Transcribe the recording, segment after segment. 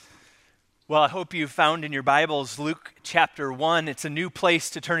Well, I hope you found in your Bibles Luke chapter 1. It's a new place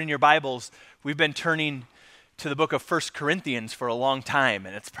to turn in your Bibles. We've been turning to the book of 1 Corinthians for a long time,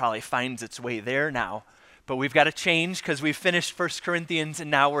 and it probably finds its way there now. But we've got to change because we've finished 1 Corinthians, and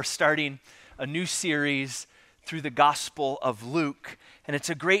now we're starting a new series through the Gospel of Luke. And it's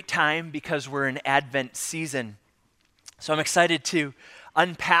a great time because we're in Advent season. So I'm excited to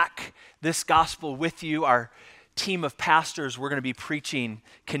unpack this gospel with you. Our team of pastors, we're going to be preaching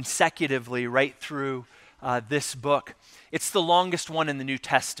consecutively right through this book. It's the longest one in the New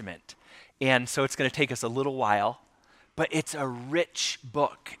Testament, and so it's going to take us a little while, but it's a rich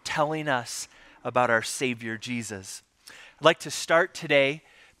book telling us about our Savior Jesus. I'd like to start today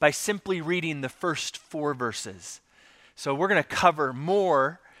by simply reading the first 4 verses. So we're going to cover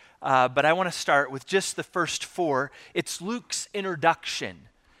more, but I want to start with just the first 4. It's Luke's introduction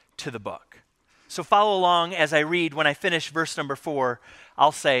to the book. So follow along as I read. When I finish verse number 4,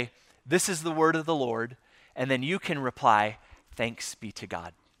 I'll say, "This is the word of the Lord," and then you can reply, "Thanks be to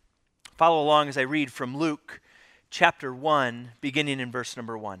God." Follow along as I read from Luke chapter 1, beginning in verse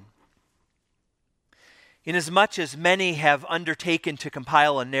number 1. "Inasmuch as many have undertaken to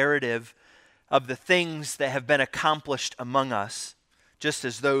compile a narrative of the things that have been accomplished among us, just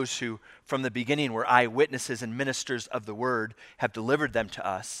as those who from the beginning were eyewitnesses and ministers of the word have delivered them to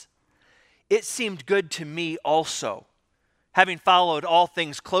us, it seemed good to me also, having followed all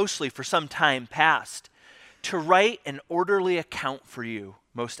things closely for some time past, to write an orderly account for you,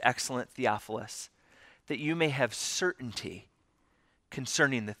 most excellent Theophilus, that you may have certainty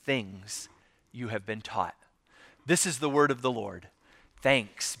concerning the things you have been taught." This is the word of the Lord.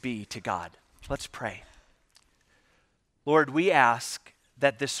 Thanks be to God. Let's pray. Lord, we ask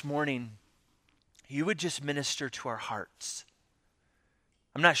that this morning you would just minister to our hearts.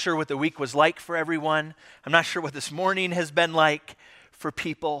 I'm not sure what the week was like for everyone. I'm not sure what this morning has been like for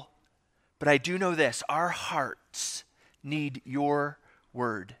people. But I do know this: our hearts need your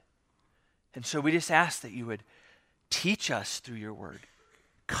word. And so we just ask that you would teach us through your word,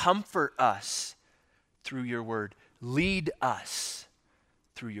 comfort us through your word, lead us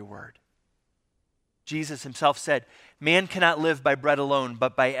through your word. Jesus himself said, "Man cannot live by bread alone,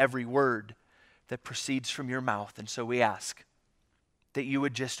 but by every word that proceeds from your mouth." And so we ask that you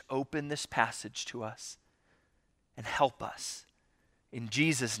would just open this passage to us and help us. In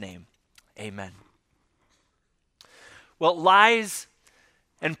Jesus' name, amen. Well, lies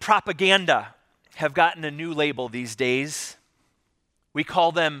and propaganda have gotten a new label these days. We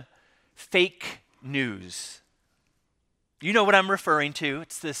call them fake news. You know what I'm referring to.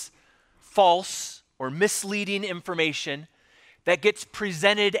 It's this false or misleading information that gets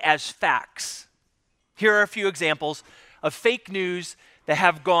presented as facts. Here are a few examples of fake news that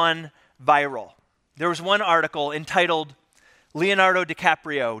have gone viral. There was one article entitled, "Leonardo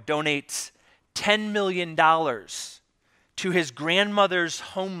DiCaprio donates $10 million to his grandmother's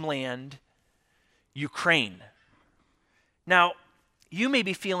homeland, Ukraine." Now, you may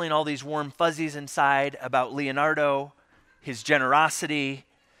be feeling all these warm fuzzies inside about Leonardo, his generosity,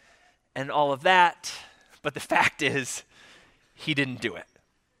 and all of that, but the fact is, he didn't do it.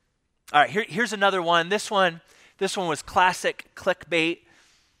 All right, here's another one. This one was classic clickbait.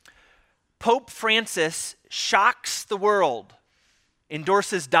 "Pope Francis shocks the world,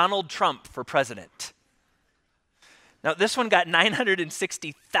 endorses Donald Trump for president." Now, this one got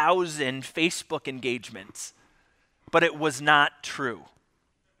 960,000 Facebook engagements, but it was not true.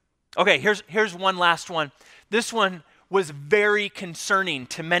 Okay, here's one last one. This one was very concerning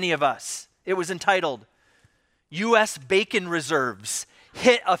to many of us. It was entitled, "U.S. Bacon Reserves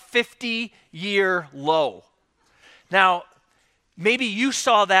Hit a 50-Year Low." Now, maybe you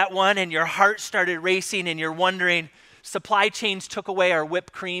saw that one and your heart started racing and you're wondering, supply chains took away our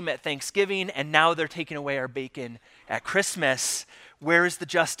whipped cream at Thanksgiving and now they're taking away our bacon at Christmas. Where is the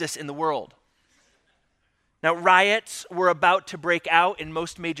justice in the world? Now, riots were about to break out in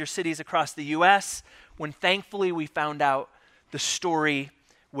most major cities across the U.S. when thankfully we found out the story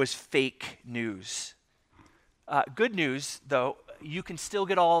was fake news. Good news, though, you can still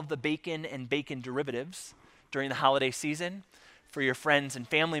get all of the bacon and bacon derivatives during the holiday season for your friends and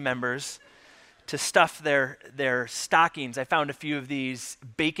family members to stuff their stockings. I found a few of these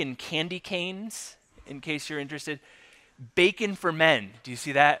bacon candy canes, in case you're interested. Bacon for men. Do you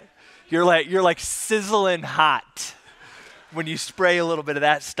see that? You're like sizzling hot when you spray a little bit of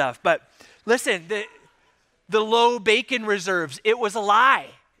that stuff. But listen, the low bacon reserves, it was a lie.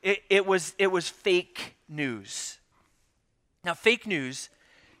 It was fake news. Now, fake news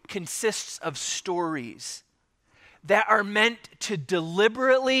consists of stories that are meant to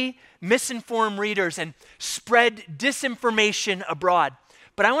deliberately misinform readers and spread disinformation abroad.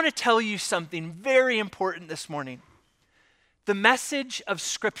 But I want to tell you something very important this morning. The message of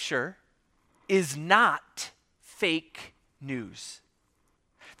Scripture is not fake news.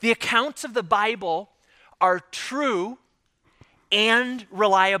 The accounts of the Bible are true and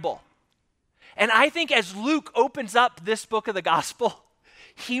reliable. And I think as Luke opens up this book of the gospel,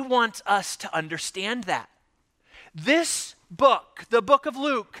 he wants us to understand that. This book, the book of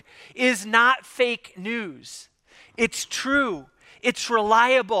Luke, is not fake news. It's true. It's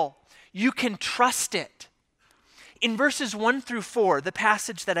reliable. You can trust it. In verses 1 through 4, the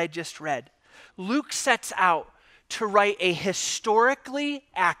passage that I just read, Luke sets out to write a historically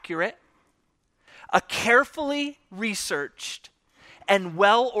accurate, a carefully researched, and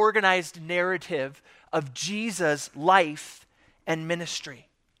well-organized narrative of Jesus' life and ministry.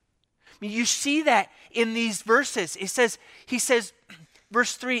 I mean, you see that in these verses. He says,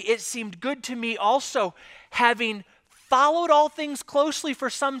 verse 3, "It seemed good to me also, having followed all things closely for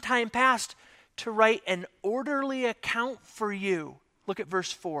some time past, to write an orderly account for you." Look at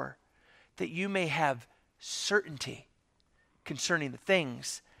verse 4, "that you may have certainty concerning the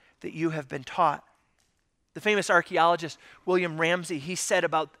things that you have been taught." The famous archaeologist William Ramsey, he said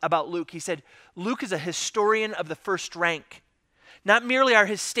about Luke, he said, "Luke is a historian of the first rank. Not merely are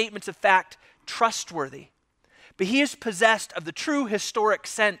his statements of fact trustworthy, but he is possessed of the true historic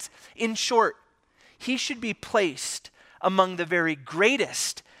sense. In short, he should be placed among the very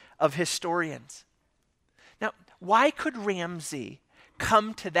greatest of historians." Now, why could Ramsey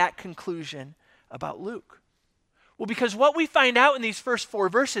come to that conclusion about Luke? Well, because what we find out in these first 4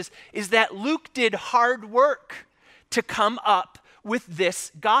 verses is that Luke did hard work to come up with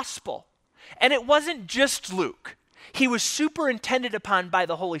this gospel. And it wasn't just Luke. He was superintended upon by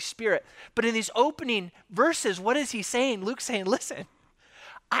the Holy Spirit. But in these opening verses, what is he saying? Luke's saying, listen,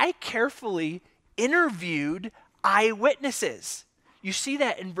 I carefully interviewed eyewitnesses. You see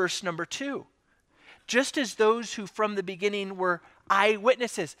that in verse number 2. Just as those who from the beginning were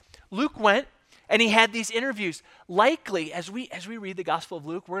eyewitnesses. Luke went and he had these interviews. Likely, as we read the Gospel of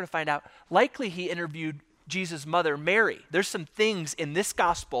Luke, we're going to find out, likely he interviewed Jesus' mother, Mary. There's some things in this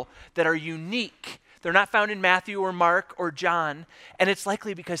gospel that are unique. They're not found in Matthew or Mark or John, and it's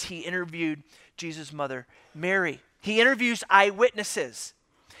likely because he interviewed Jesus' mother, Mary. He interviews eyewitnesses.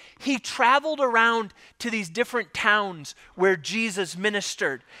 He traveled around to these different towns where Jesus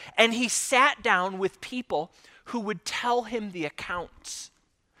ministered, and he sat down with people who would tell him the accounts.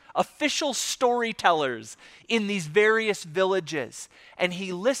 Official storytellers in these various villages, and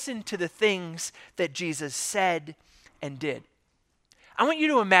he listened to the things that Jesus said and did. I want you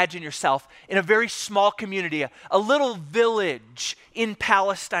to imagine yourself in a very small community, a little village in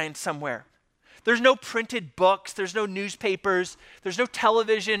Palestine somewhere. There's no printed books, there's no newspapers, there's no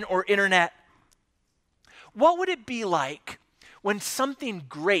television or internet. What would it be like when something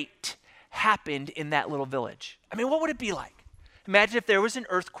great happened in that little village? I mean, what would it be like? Imagine if there was an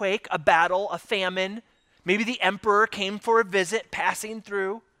earthquake, a battle, a famine. Maybe the emperor came for a visit, passing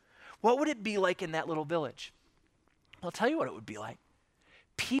through. What would it be like in that little village? I'll tell you what it would be like.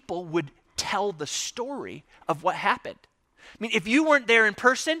 People would tell the story of what happened. I mean, if you weren't there in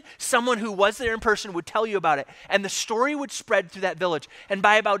person, someone who was there in person would tell you about it. And the story would spread through that village. And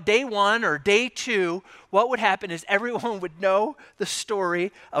by about day 1 or day 2, what would happen is everyone would know the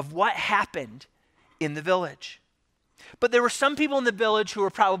story of what happened in the village. But there were some people in the village who were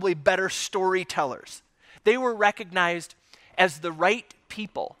probably better storytellers. They were recognized as the right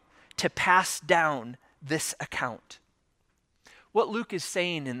people to pass down this account. What Luke is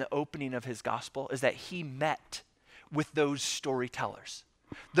saying in the opening of his gospel is that he met with those storytellers,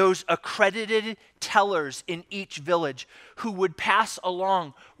 those accredited tellers in each village who would pass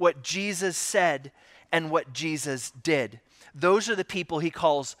along what Jesus said and what Jesus did. Those are the people he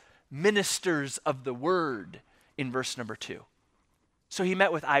calls ministers of the word in verse number 2. So he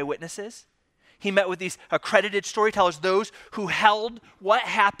met with eyewitnesses. He met with these accredited storytellers, those who held what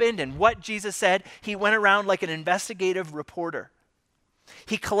happened and what Jesus said. He went around like an investigative reporter.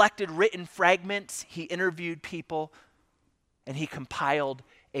 He collected written fragments, he interviewed people, and he compiled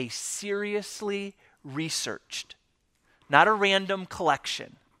a seriously researched, not a random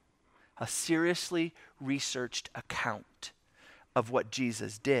collection, a seriously researched account of what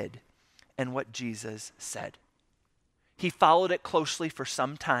Jesus did and what Jesus said. He followed it closely for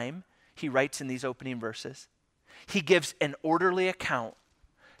some time, he writes in these opening verses. He gives an orderly account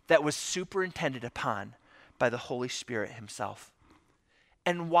that was superintended upon by the Holy Spirit himself.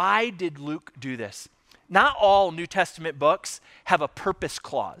 And why did Luke do this? Not all New Testament books have a purpose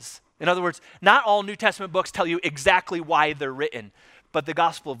clause. In other words, not all New Testament books tell you exactly why they're written, but the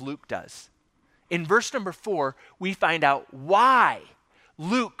Gospel of Luke does. In verse number 4, we find out why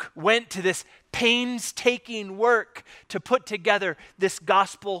Luke went to this painstaking work to put together this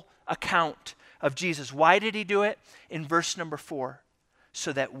gospel account of Jesus. Why did he do it? In verse number 4,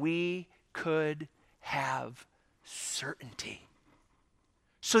 so that we could have certainty.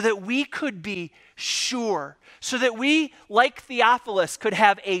 So that we could be sure. So that we, like Theophilus, could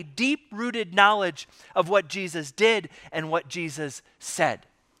have a deep-rooted knowledge of what Jesus did and what Jesus said.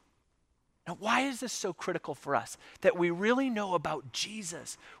 Now, why is this so critical for us? That we really know about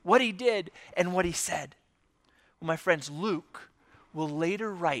Jesus, what he did and what he said. Well, my friends, Luke will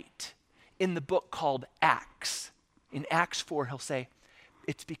later write in the book called Acts. In Acts 4, he'll say,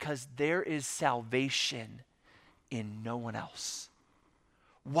 it's because there is salvation in no one else.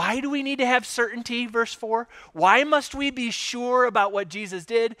 Why do we need to have certainty, verse 4? Why must we be sure about what Jesus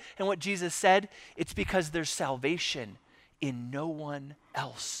did and what Jesus said? It's because there's salvation in no one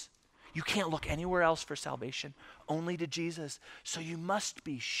else. You can't look anywhere else for salvation, only to Jesus. So you must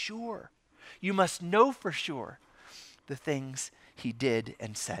be sure. You must know for sure the things he did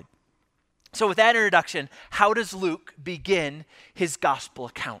and said. So with that introduction, how does Luke begin his gospel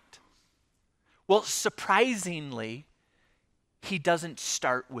account? Well, surprisingly, he doesn't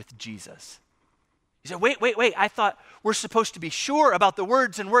start with Jesus. He said, wait, I thought we're supposed to be sure about the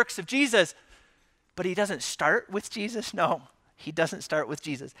words and works of Jesus. But he doesn't start with Jesus? No, he doesn't start with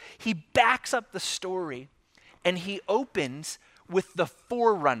Jesus. He backs up the story and he opens with the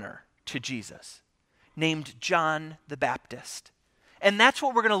forerunner to Jesus, named John the Baptist. And that's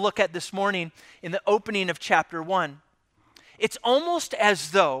what we're going to look at this morning in the opening of chapter 1. It's almost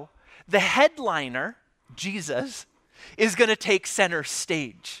as though the headliner, Jesus, is going to take center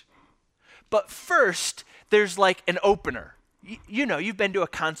stage. But first, there's like an opener. You know, you've been to a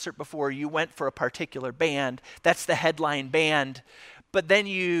concert before. You went for a particular band. That's the headline band. But then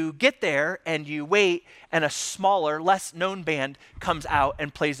you get there and you wait, and a smaller, less known band comes out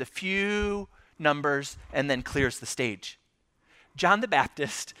and plays a few numbers and then clears the stage. John the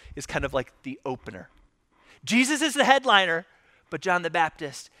Baptist is kind of like the opener. Jesus is the headliner, but John the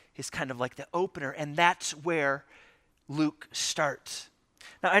Baptist is kind of like the opener, and that's where Luke starts.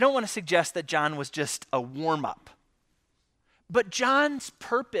 Now, I don't want to suggest that John was just a warm-up, but John's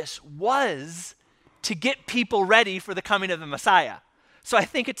purpose was to get people ready for the coming of the Messiah. So I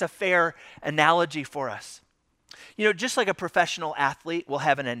think it's a fair analogy for us. You know, just like a professional athlete will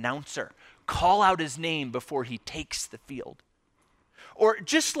have an announcer call out his name before he takes the field. Or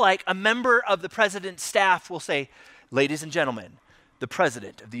just like a member of the president's staff will say, ladies and gentlemen, the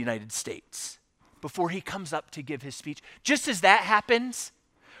President of the United States, before he comes up to give his speech. Just as that happens,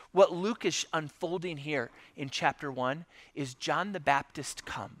 what Luke is unfolding here in chapter 1 is John the Baptist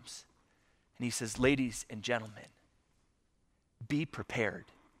comes and he says, ladies and gentlemen, be prepared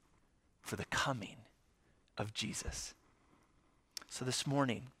for the coming of Jesus. So this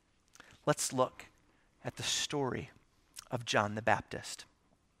morning, let's look at the story of John the Baptist.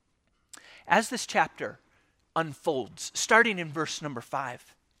 As this chapter unfolds, starting in verse number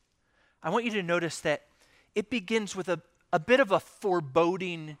 5, I want you to notice that it begins with a bit of a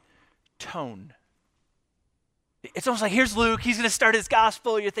foreboding tone. It's almost like, here's Luke, he's going to start his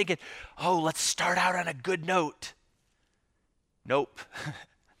gospel. You're thinking, oh, let's start out on a good note. Nope.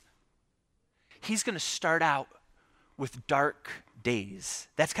 He's going to start out with dark days.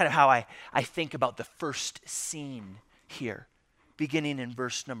 That's kind of how I think about the first scene here, beginning in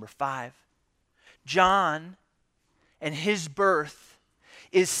verse number 5. John and his birth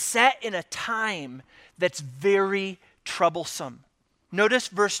is set in a time that's very troublesome. Notice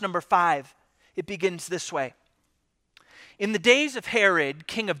verse number 5. It begins this way. In the days of Herod,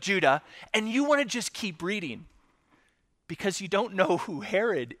 king of Judah, and you want to just keep reading because you don't know who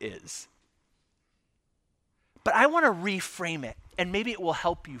Herod is. But I want to reframe it, and maybe it will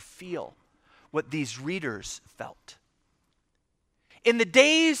help you feel what these readers felt. In the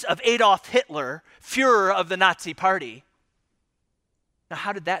days of Adolf Hitler, Führer of the Nazi Party, now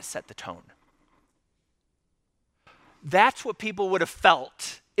how did that set the tone? That's what people would have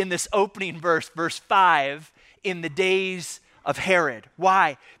felt in this opening verse, verse 5, in the days of Herod.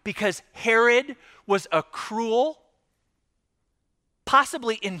 Why? Because Herod was a cruel,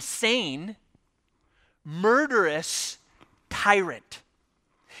 possibly insane, murderous tyrant.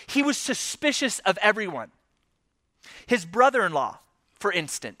 He was suspicious of everyone. His brother-in-law, for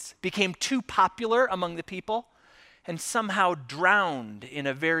instance, became too popular among the people and somehow drowned in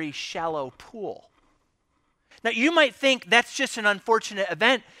a very shallow pool. Now, you might think that's just an unfortunate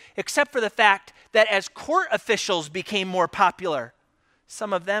event, except for the fact that as court officials became more popular,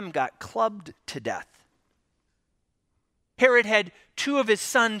 some of them got clubbed to death. Herod had 2 of his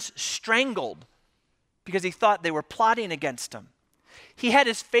sons strangled because he thought they were plotting against him. he had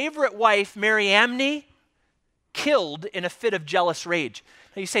his favorite wife, Mariamne, killed in a fit of jealous rage.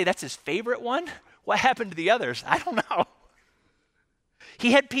 Now you say, that's his favorite one? What happened to the others? I don't know.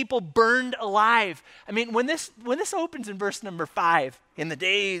 He had people burned alive. I mean, when this opens in verse number 5, in the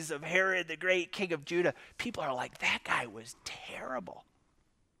days of Herod the great, king of Judah, people are like, that guy was terrible.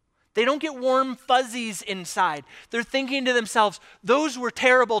 They don't get warm fuzzies inside. They're thinking to themselves, those were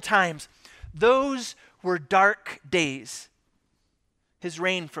terrible times. Those were dark days. His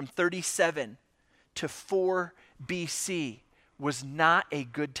reign from 37 to 4 BC was not a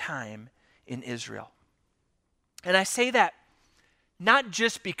good time in Israel. And I say that not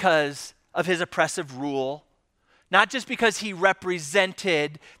just because of his oppressive rule, not just because he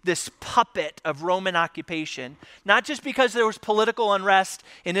represented this puppet of Roman occupation, not just because there was political unrest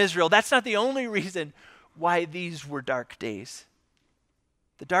in Israel. That's not the only reason why these were dark days.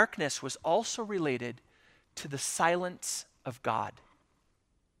 The darkness was also related to the silence of God.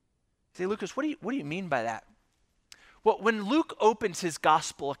 Say, Lucas, what do you mean by that? Well, when Luke opens his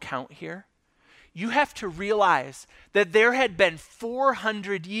gospel account here, you have to realize that there had been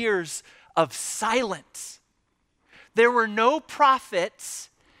 400 years of silence. There were no prophets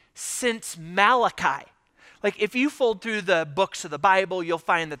since Malachi. Like if you fold through the books of the Bible, you'll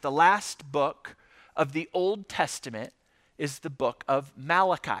find that the last book of the Old Testament is the book of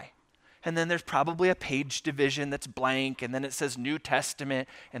Malachi. And then there's probably a page division that's blank, and then it says New Testament,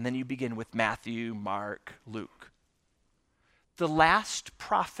 and then you begin with Matthew, Mark, Luke. The last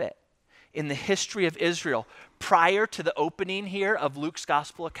prophet in the history of Israel, prior to the opening here of Luke's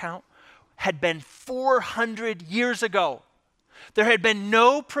gospel account, had been 400 years ago. There had been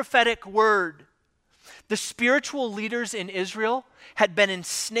no prophetic word. The spiritual leaders in Israel had been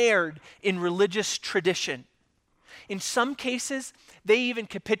ensnared in religious tradition. In some cases, they even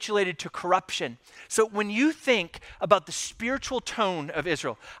capitulated to corruption. So when you think about the spiritual tone of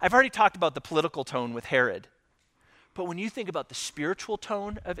Israel, I've already talked about the political tone with Herod. But when you think about the spiritual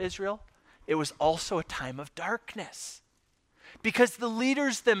tone of Israel, it was also a time of darkness. Because the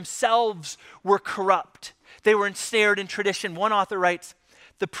leaders themselves were corrupt. They were ensnared in tradition. One author writes,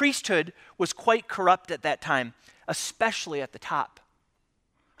 the priesthood was quite corrupt at that time, especially at the top.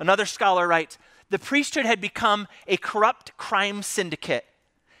 Another scholar writes, the priesthood had become a corrupt crime syndicate,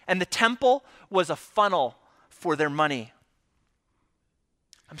 and the temple was a funnel for their money.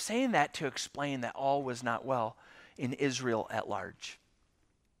 I'm saying that to explain that all was not well in Israel at large.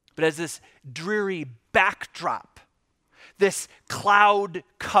 But as this dreary backdrop, this cloud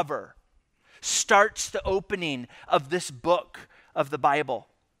cover starts the opening of this book of the Bible,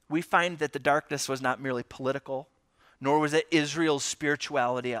 we find that the darkness was not merely political, nor was it Israel's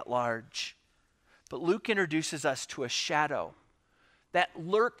spirituality at large. But Luke introduces us to a shadow that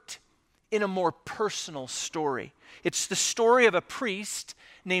lurked in a more personal story. It's the story of a priest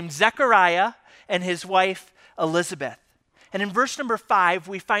named Zechariah and his wife Elizabeth. And in verse number 5,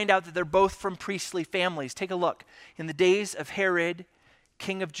 we find out that they're both from priestly families. Take a look. In the days of Herod,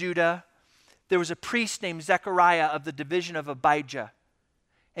 king of Judah, there was a priest named Zechariah of the division of Abijah.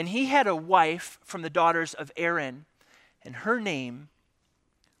 And he had a wife from the daughters of Aaron, and her name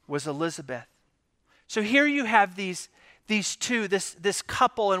was Elizabeth. So here you have these two, this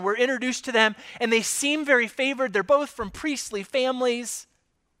couple, and we're introduced to them, and they seem very favored. They're both from priestly families.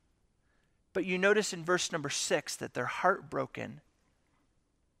 But you notice in verse number 6 that they're heartbroken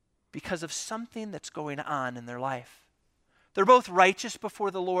because of something that's going on in their life. They're both righteous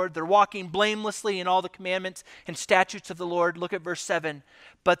before the Lord. They're walking blamelessly in all the commandments and statutes of the Lord. Look at verse 7.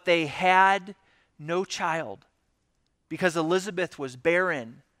 But they had no child because Elizabeth was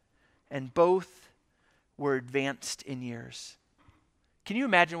barren and both were advanced in years. Can you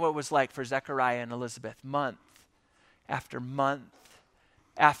imagine what it was like for Zechariah and Elizabeth? Month after month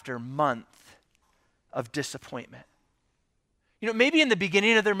after month of disappointment. You know, maybe in the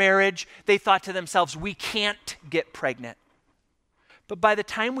beginning of their marriage, they thought to themselves, we can't get pregnant. But by the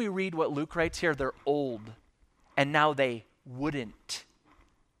time we read what Luke writes here, they're old, and now they wouldn't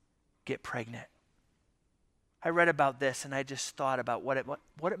get pregnant. I read about this, and I just thought about what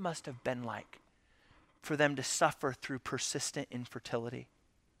it must have been like for them to suffer through persistent infertility.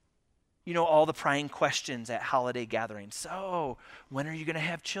 You know, all the prying questions at holiday gatherings. So, when are you going to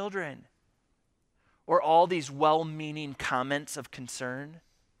have children? Or all these well-meaning comments of concern.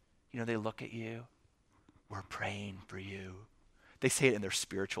 You know, they look at you. We're praying for you. They say it in their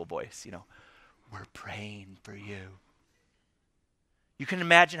spiritual voice, you know. We're praying for you. You can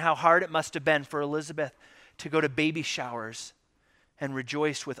imagine how hard it must have been for Elizabeth to go to baby showers and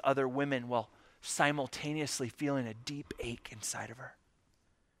rejoice with other women while simultaneously feeling a deep ache inside of her.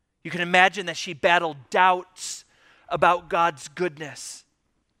 You can imagine that she battled doubts about God's goodness.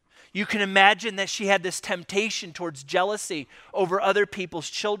 You can imagine that she had this temptation towards jealousy over other people's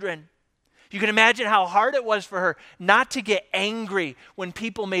children. You can imagine how hard it was for her not to get angry when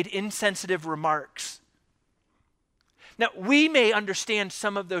people made insensitive remarks. Now, we may understand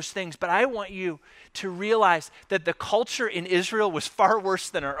some of those things, but I want you to realize that the culture in Israel was far worse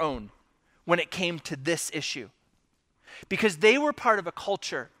than our own when it came to this issue. Because they were part of a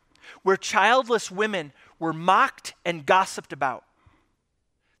culture where childless women were mocked and gossiped about.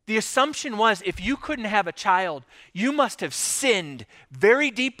 The assumption was if you couldn't have a child, you must have sinned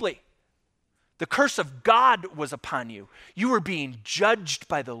very deeply. The curse of God was upon you. You were being judged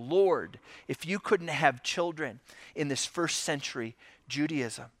by the Lord if you couldn't have children in this first century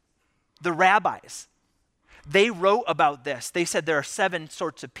Judaism. The rabbis, they wrote about this. They said there are 7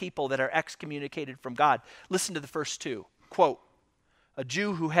 sorts of people that are excommunicated from God. Listen to the first 2. Quote, a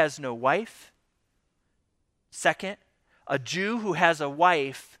Jew who has no wife. Second, a Jew who has a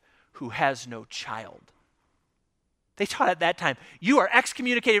wife who has no child. They taught at that time, you are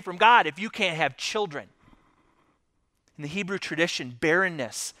excommunicated from God if you can't have children. In the Hebrew tradition,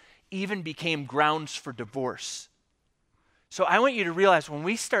 barrenness even became grounds for divorce. So I want you to realize when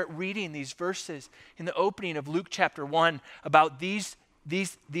we start reading these verses in the opening of Luke chapter 1 about these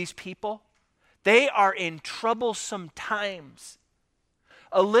people, they are in troublesome times.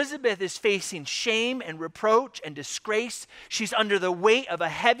 Elizabeth is facing shame and reproach and disgrace. She's under the weight of a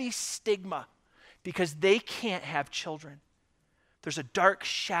heavy stigma because they can't have children. There's a dark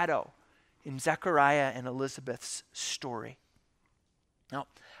shadow in Zechariah and Elizabeth's story. Now,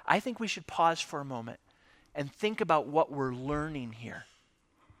 I think we should pause for a moment and think about what we're learning here.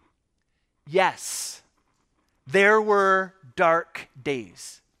 Yes, there were dark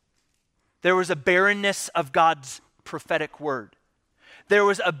days. There was a barrenness of God's prophetic word. There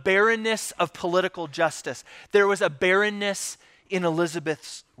was a barrenness of political justice. There was a barrenness in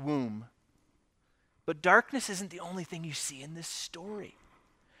Elizabeth's womb. But darkness isn't the only thing you see in this story.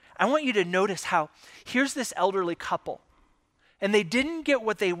 I want you to notice how here's this elderly couple, and they didn't get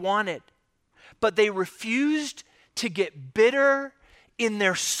what they wanted, but they refused to get bitter in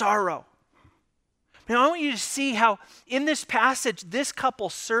their sorrow. Now, I want you to see how in this passage, this couple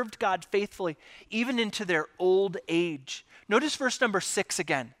served God faithfully even into their old age. Notice verse number 6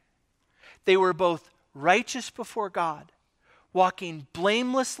 again. They were both righteous before God, walking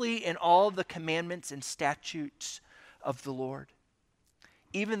blamelessly in all the commandments and statutes of the Lord.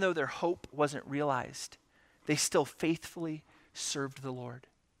 Even though their hope wasn't realized, they still faithfully served the Lord.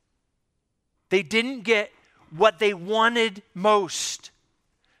 They didn't get what they wanted most,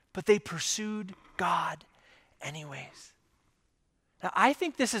 but they pursued God anyways. Now, I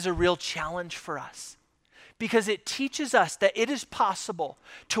think this is a real challenge for us because it teaches us that it is possible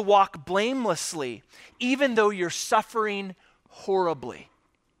to walk blamelessly even though you're suffering horribly.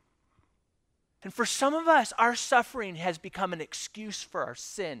 And for some of us, our suffering has become an excuse for our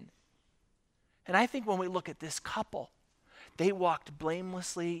sin. And I think when we look at this couple, they walked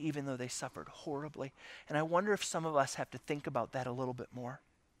blamelessly even though they suffered horribly. And I wonder if some of us have to think about that a little bit more.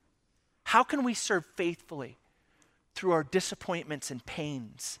 How can we serve faithfully through our disappointments and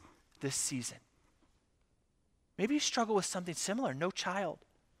pains this season? Maybe you struggle with something similar, no child.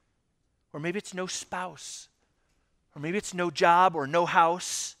 Or maybe it's no spouse. Or maybe it's no job or no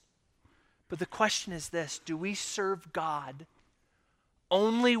house. But the question is this: do we serve God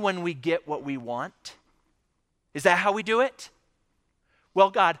only when we get what we want? Is that how we do it? Well,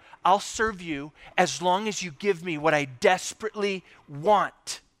 God, I'll serve you as long as you give me what I desperately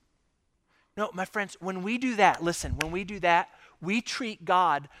want. No, my friends, when we do that, listen, when we do that, we treat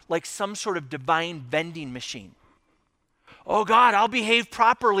God like some sort of divine vending machine. Oh God, I'll behave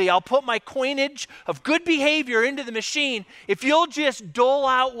properly. I'll put my coinage of good behavior into the machine if you'll just dole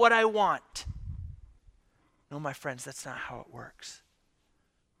out what I want. No, my friends, that's not how it works.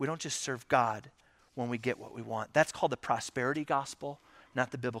 We don't just serve God when we get what we want. That's called the prosperity gospel,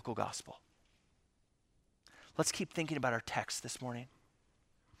 not the biblical gospel. Let's keep thinking about our text this morning.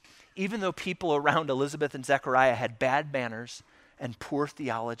 Even though people around Elizabeth and Zechariah had bad manners and poor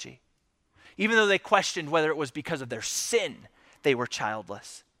theology, even though they questioned whether it was because of their sin they were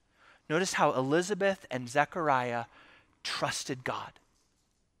childless, notice how Elizabeth and Zechariah trusted God.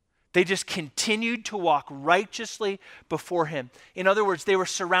 They just continued to walk righteously before him. In other words, they were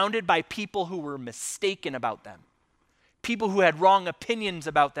surrounded by people who were mistaken about them, people who had wrong opinions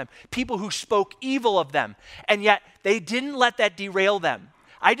about them, people who spoke evil of them, and yet they didn't let that derail them.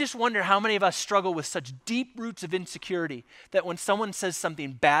 I just wonder how many of us struggle with such deep roots of insecurity that when someone says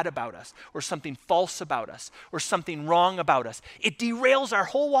something bad about us or something false about us or something wrong about us, it derails our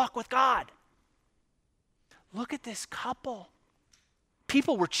whole walk with God. look at this couple.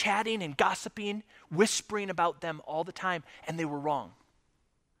 People were chatting and gossiping, whispering about them all the time, and they were wrong.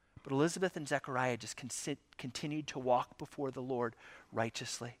 But Elizabeth and Zechariah just continued to walk before the Lord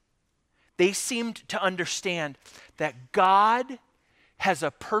righteously. They seemed to understand that God has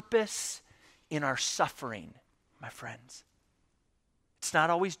a purpose in our suffering, my friends. It's not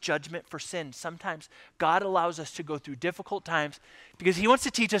always judgment for sin. Sometimes God allows us to go through difficult times because he wants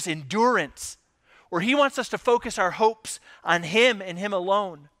to teach us endurance, or he wants us to focus our hopes on him and him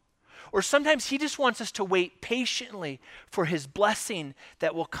alone. Or sometimes he just wants us to wait patiently for his blessing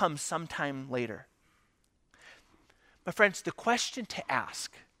that will come sometime later. My friends, the question to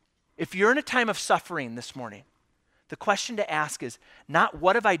ask, if you're in a time of suffering this morning, the question to ask is not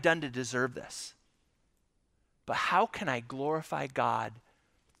what have I done to deserve this, but how can I glorify God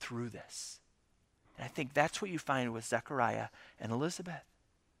through this? And I think that's what you find with Zechariah and Elizabeth.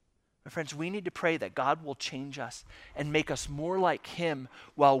 My friends, we need to pray that God will change us and make us more like him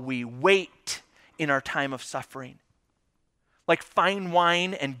while we wait in our time of suffering. Like fine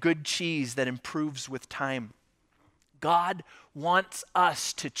wine and good cheese that improves with time. God wants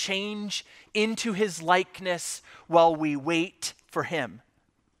us to change into his likeness while we wait for him.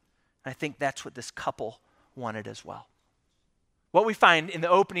 I think that's what this couple wanted as well. What we find in the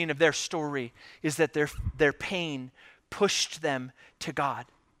opening of their story is that their pain pushed them to God.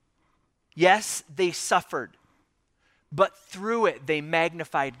 Yes, they suffered, but through it they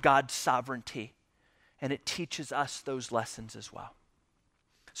magnified God's sovereignty, and it teaches us those lessons as well.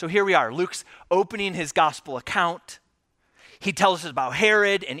 So here we are, Luke's opening his gospel account. He tells us about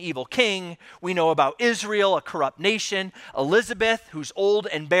Herod, an evil king. We know about Israel, a corrupt nation. Elizabeth, who's old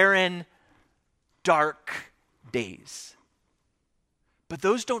and barren. Dark days. But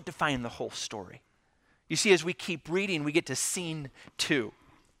those don't define the whole story. You see, as we keep reading, we get to scene 2.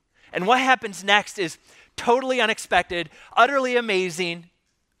 And what happens next is totally unexpected, utterly amazing.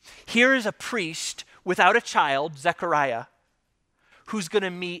 Here is a priest without a child, Zechariah, who's going to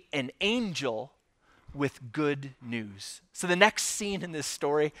meet an angel with good news. So the next scene in this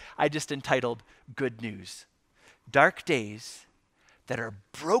story, I just entitled Good News. Dark days that are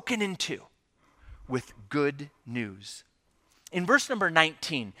broken into with good news. In verse number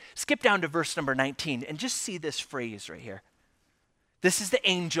 19, skip down to verse number 19 and just see this phrase right here. This is the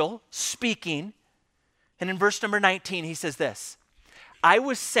angel speaking. And in verse number 19, he says this, I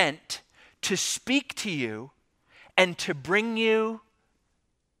was sent to speak to you and to bring you,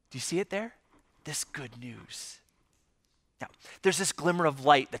 do you see it there? This good news. Now, there's this glimmer of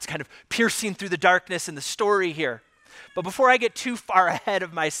light that's kind of piercing through the darkness in the story here. But before I get too far ahead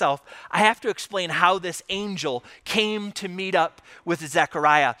of myself, I have to explain how this angel came to meet up with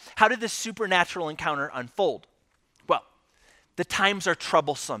Zechariah. How did this supernatural encounter unfold? Well, the times are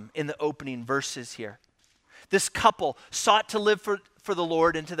troublesome in the opening verses here. This couple sought to live for the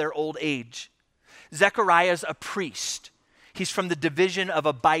Lord into their old age. Zechariah's a priest. He's from the division of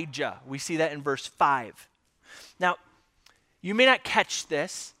Abijah. We see that in verse 5. Now, you may not catch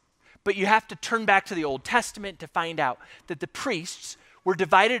this, but you have to turn back to the Old Testament to find out that the priests were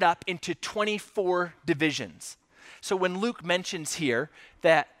divided up into 24 divisions. So when Luke mentions here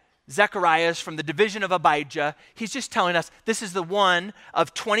that Zechariah is from the division of Abijah, he's just telling us this is the one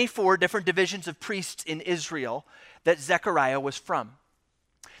of 24 different divisions of priests in Israel that Zechariah was from.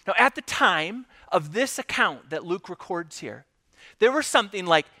 Now, at the time of this account that Luke records here, there were something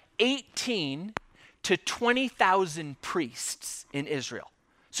like 18 to 20,000 priests in Israel.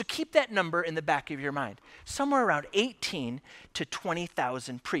 So keep that number in the back of your mind. Somewhere around 18 to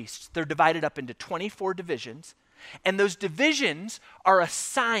 20,000 priests. They're divided up into 24 divisions, and those divisions are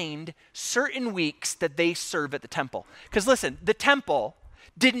assigned certain weeks that they serve at the temple. Because listen, the temple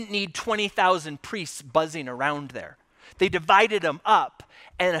didn't need 20,000 priests buzzing around there. They divided them up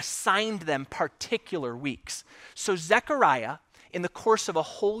and assigned them particular weeks. So Zechariah, in the course of a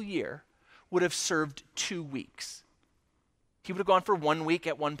whole year, would have served 2 weeks. He would have gone for 1 week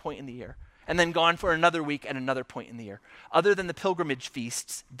at one point in the year, and then gone for another week at another point in the year. Other than the pilgrimage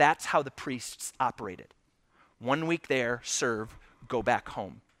feasts, that's how the priests operated. 1 week there, serve, go back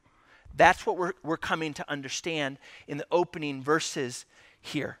home. That's what we're coming to understand in the opening verses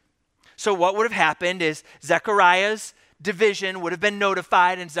here. So what would have happened is Zechariah's division would have been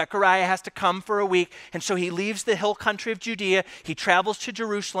notified, and Zechariah has to come for a week. And so he leaves the hill country of Judea. He travels to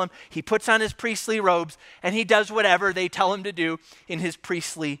Jerusalem. He puts on his priestly robes, and he does whatever they tell him to do in his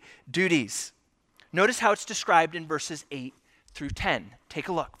priestly duties. Notice how it's described in verses 8 through 10. Take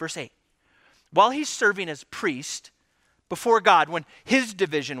a look. Verse 8. While he's serving as priest before God, when his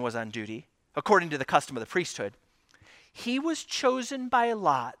division was on duty, according to the custom of the priesthood, he was chosen by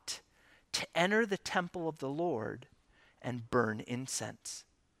Lot to enter the temple of the Lord and burn incense.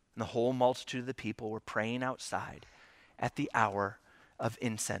 And the whole multitude of the people were praying outside at the hour of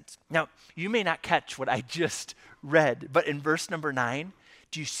incense. Now, you may not catch what I just read, but in verse number 9,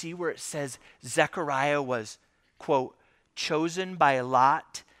 do you see where it says Zechariah was, quote, chosen by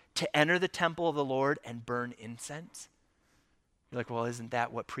Lot to enter the temple of the Lord and burn incense? You're like, well, isn't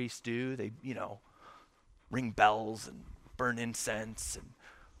that what priests do? They, ring bells and burn incense and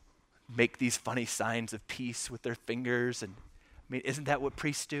make these funny signs of peace with their fingers. And isn't that what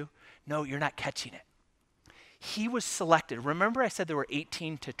priests do? No, you're not catching it. He was selected. Remember I said there were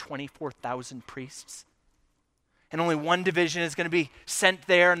 18 to 24,000 priests? And only one division is going to be sent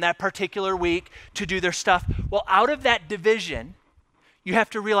there in that particular week to do their stuff. Well, out of that division, you have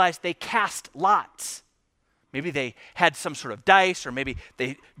to realize they cast lots. Maybe they had some sort of dice, or maybe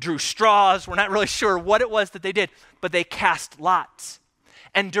they drew straws. We're not really sure what it was that they did, but they cast lots.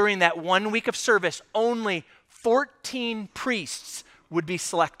 And during that 1 week of service, only 14 priests would be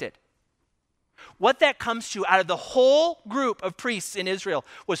selected. What that comes to out of the whole group of priests in Israel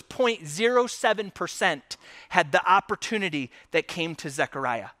was 0.07% had the opportunity that came to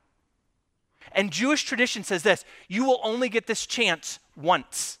Zechariah. And Jewish tradition says this: you will only get this chance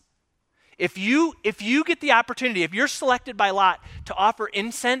once. If you get the opportunity, if you're selected by Lot to offer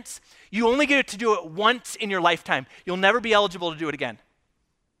incense, you only get to do it once in your lifetime. You'll never be eligible to do it again.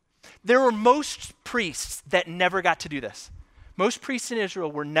 There were most priests that never got to do this. Most priests in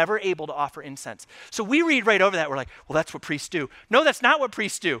Israel were never able to offer incense. So we read right over that. We're like, well, that's what priests do. No, that's not what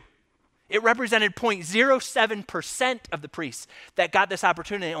priests do. It represented 0.07% of the priests that got this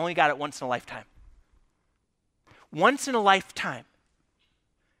opportunity and only got it once in a lifetime. Once in a lifetime.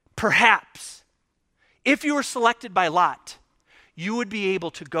 Perhaps, if you were selected by Lot, you would be able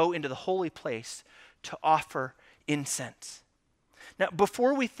to go into the holy place to offer incense. Now,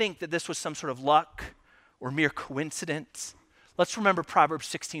 before we think that this was some sort of luck or mere coincidence, let's remember Proverbs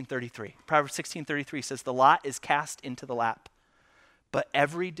 16:33. Proverbs 16:33 says, the lot is cast into the lap, but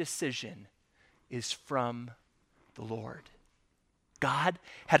every decision is from the Lord. God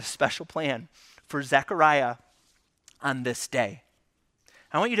had a special plan for Zechariah on this day.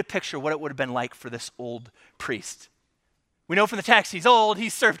 I want you to picture what it would have been like for this old priest. We know from the text he's old,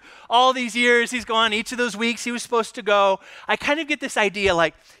 he's served all these years, he's gone each of those weeks he was supposed to go. I kind of get this idea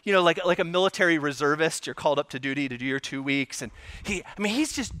like a military reservist. You're called up to duty to do your 2 weeks. And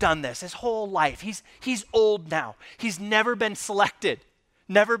he's just done this his whole life. He's old now. He's never been selected.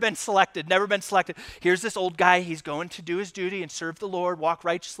 Never been selected. Here's this old guy, he's going to do his duty and serve the Lord, walk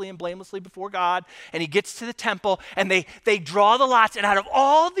righteously and blamelessly before God. And he gets to the temple and they draw the lots, and out of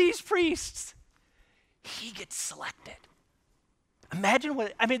all these priests, he gets selected. Imagine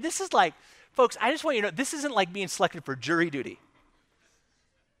this is like, folks, I just want you to know, this isn't like being selected for jury duty.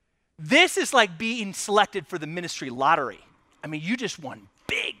 This is like being selected for the ministry lottery. You just won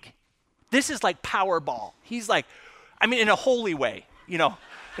big. This is like Powerball. He's like, in a holy way. In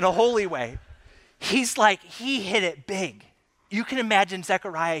a holy way. He's like, he hit it big. You can imagine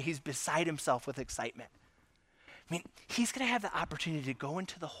Zechariah, he's beside himself with excitement. He's going to have the opportunity to go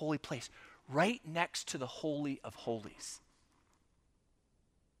into the holy place right next to the Holy of Holies.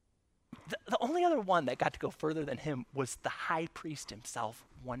 The only other one that got to go further than him was the high priest himself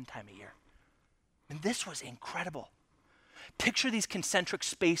one time a year. And this was incredible. Picture these concentric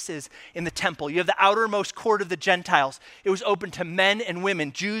spaces in the temple. You have the outermost court of the Gentiles. It was open to men and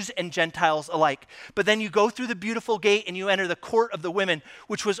women, Jews and Gentiles alike. But then you go through the beautiful gate and you enter the court of the women,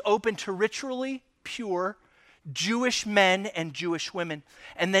 which was open to ritually pure Jewish men and Jewish women.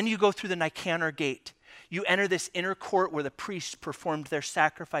 And then you go through the Nicanor gate. You enter this inner court where the priests performed their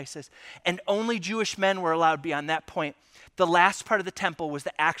sacrifices, and only Jewish men were allowed beyond that point. The last part of the temple was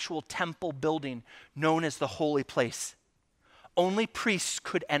the actual temple building known as the holy place. Only priests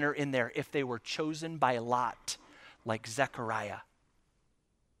could enter in there if they were chosen by Lot, like Zechariah.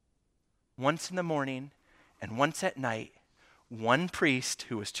 Once in the morning and once at night, one priest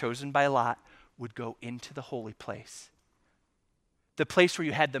who was chosen by Lot would go into the holy place. The place where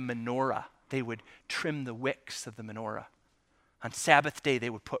you had the menorah. They would trim the wicks of the menorah. On Sabbath day, they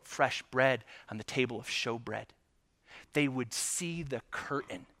would put fresh bread on the table of showbread. They would see the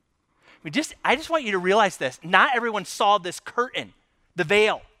curtain. I just want you to realize this. Not everyone saw this curtain, the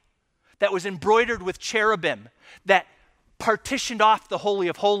veil, that was embroidered with cherubim, that partitioned off the Holy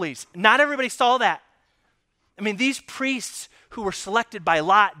of Holies. Not everybody saw that. These priests who were selected by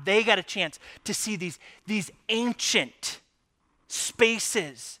Lot, they got a chance to see these ancient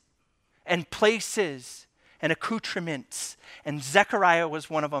spaces and places and accoutrements, and Zechariah was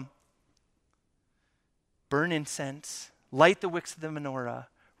one of them. Burn incense, light the wicks of the menorah,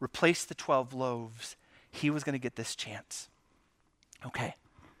 replace the 12 loaves, he was going to get this chance. Okay.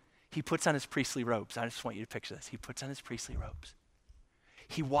 He puts on his priestly robes. I just want you to picture this. He puts on his priestly robes.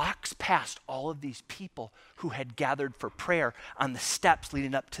 He walks past all of these people who had gathered for prayer on the steps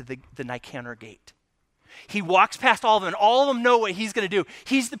leading up to the Nicanor gate. He walks past all of them, and all of them know what he's going to do.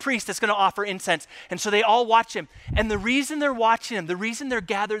 He's the priest that's going to offer incense. And so they all watch him. And the reason they're watching him, the reason they're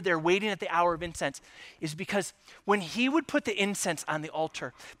gathered there waiting at the hour of incense, is because when he would put the incense on the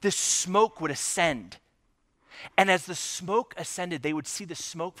altar, the smoke would ascend. And as the smoke ascended, they would see the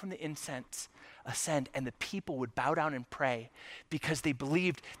smoke from the incense ascend, and the people would bow down and pray because they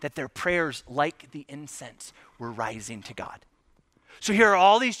believed that their prayers, like the incense, were rising to God. So here are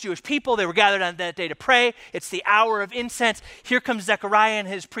all these Jewish people. They were gathered on that day to pray. It's the hour of incense. Here comes Zechariah in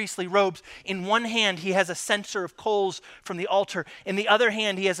his priestly robes. In one hand, he has a censer of coals from the altar. In the other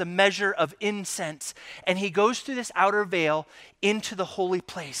hand, he has a measure of incense. And he goes through this outer veil into the holy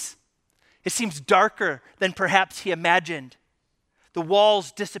place. It seems darker than perhaps he imagined. The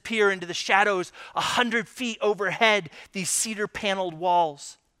walls disappear into the shadows 100 feet overhead, these cedar-paneled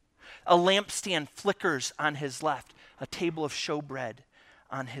walls. A lampstand flickers on his left, a table of showbread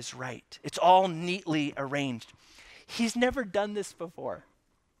on his right. It's all neatly arranged. He's never done this before.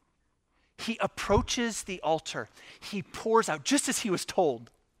 He approaches the altar. He pours out, just as he was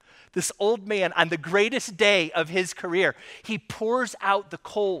told, this old man on the greatest day of his career, he pours out the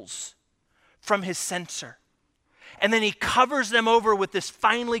coals from his censer. And then he covers them over with this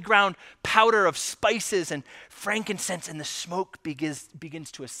finely ground powder of spices and frankincense, and the smoke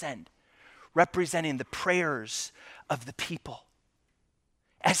begins to ascend, representing the prayers of the people.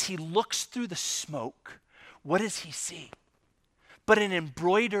 As he looks through the smoke, what does he see? But an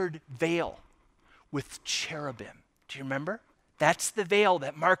embroidered veil with cherubim. Do you remember? That's the veil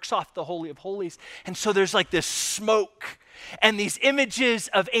that marks off the Holy of Holies. And so there's like this smoke and these images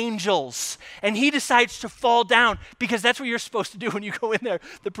of angels. And he decides to fall down because that's what you're supposed to do when you go in there.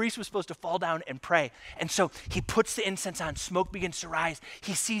 The priest was supposed to fall down and pray. And so he puts the incense on. Smoke begins to rise.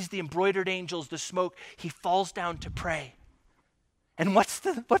 He sees the embroidered angels, the smoke. He falls down to pray. And what's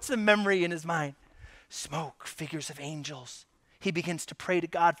the memory in his mind? Smoke, figures of angels. He begins to pray to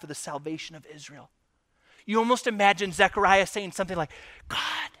God for the salvation of Israel. You almost imagine Zechariah saying something like,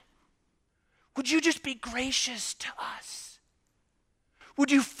 God, would you just be gracious to us? Would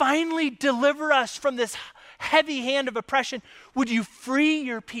you finally deliver us from this heavy hand of oppression? Would you free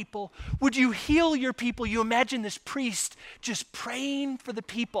your people? Would you heal your people? You imagine this priest just praying for the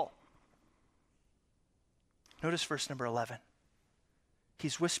people. Notice verse number 11.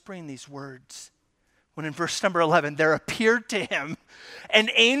 He's whispering these words when in verse number 11, there appeared to him an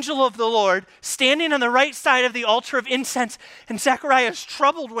angel of the Lord standing on the right side of the altar of incense. And Zechariah is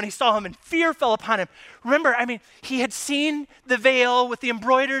troubled when he saw him, and fear fell upon him. Remember, he had seen the veil with the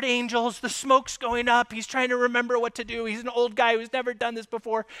embroidered angels, the smoke's going up. He's trying to remember what to do. He's an old guy who's never done this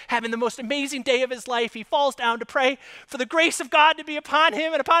before, having the most amazing day of his life. He falls down to pray for the grace of God to be upon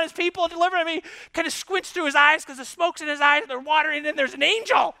him and upon his people and deliver him. He kind of squints through his eyes because the smoke's in his eyes and they're watering, and there's an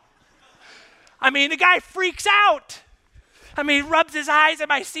angel. The guy freaks out. He rubs his eyes.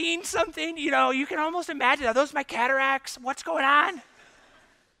 Am I seeing something? You can almost imagine, are those my cataracts? What's going on?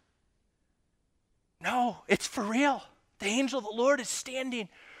 No, it's for real. The angel of the Lord is standing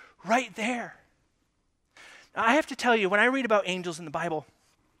right there. Now, I have to tell you, when I read about angels in the Bible,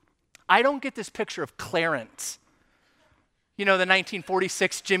 I don't get this picture of Clarence. The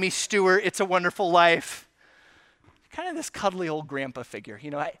 1946 Jimmy Stewart, It's a Wonderful Life. Kind of this cuddly old grandpa figure.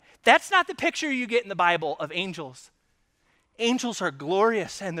 That's not the picture you get in the Bible of angels. Angels are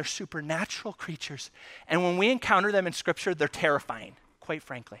glorious and they're supernatural creatures. And when we encounter them in Scripture, they're terrifying, quite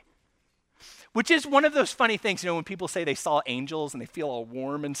frankly. Which is one of those funny things, when people say they saw angels and they feel all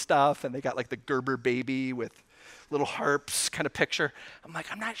warm and stuff, and they got like the Gerber baby with little harps kind of picture. I'm like,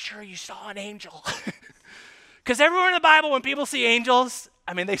 I'm not sure you saw an angel. Because everywhere in the Bible, when people see angels,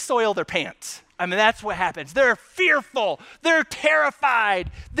 they soil their pants. That's what happens. They're fearful. They're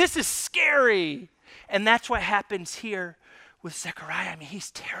terrified. This is scary. And that's what happens here with Zechariah. He's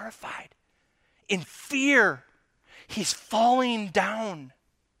terrified. In fear. He's falling down.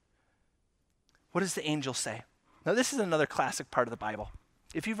 What does the angel say? Now, this is another classic part of the Bible.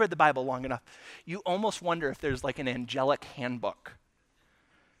 If you've read the Bible long enough, you almost wonder if there's like an angelic handbook.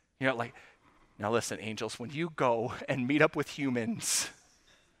 Now listen, angels, when you go and meet up with humans,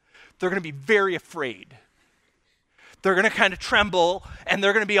 they're going to be very afraid. They're going to kind of tremble, and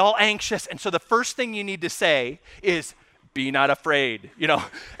they're going to be all anxious. And so the first thing you need to say is, be not afraid,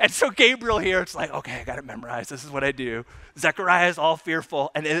 And so Gabriel here, it's like, okay, I got it memorized. This is what I do. Zechariah is all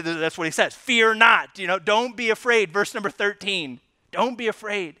fearful. And that's what he says. Fear not, don't be afraid. Verse number 13. Don't be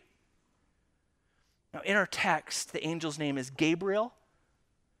afraid. Now, in our text, the angel's name is Gabriel.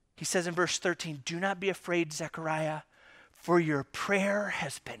 He says in verse 13, do not be afraid, Zechariah, for your prayer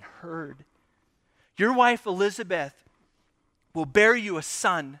has been heard. Your wife Elizabeth will bear you a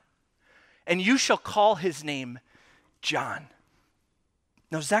son, and you shall call his name John.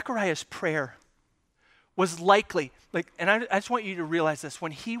 Now, Zechariah's prayer was likely, and I just want you to realize this,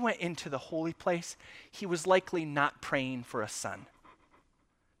 when he went into the holy place, he was likely not praying for a son.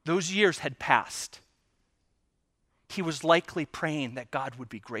 Those years had passed. He was likely praying that God would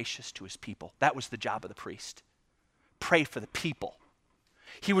be gracious to his people. That was the job of the priest. Pray for the people.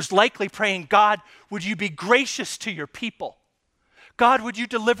 He was likely praying, God, would you be gracious to your people? God, would you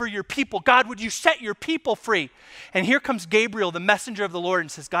deliver your people? God, would you set your people free? And here comes Gabriel, the messenger of the Lord,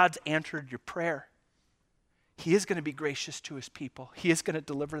 and says, God's answered your prayer. He is going to be gracious to his people. He is going to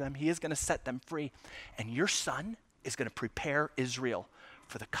deliver them. He is going to set them free. And your son is going to prepare Israel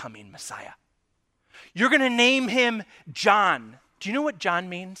for the coming Messiah. You're going to name him John. Do you know what John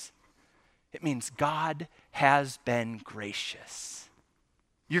means? It means God has been gracious.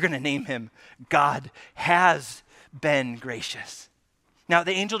 You're going to name him God has been gracious. Now,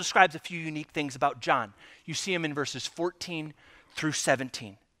 the angel describes a few unique things about John. You see him in verses 14 through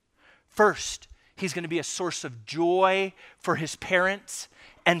 17. First, he's going to be a source of joy for his parents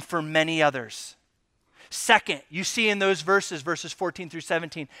and for many others. Second, you see in those verses 14 through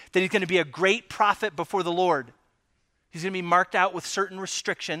 17, that he's going to be a great prophet before the Lord. He's going to be marked out with certain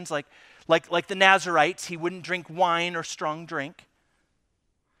restrictions, like the Nazarites. He wouldn't drink wine or strong drink.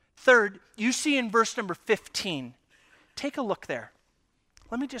 Third, you see in verse number 15, take a look there.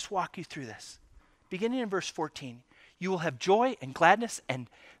 Let me just walk you through this. Beginning in verse 14, you will have joy and gladness, and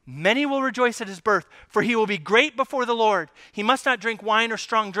many will rejoice at his birth, for he will be great before the Lord. He must not drink wine or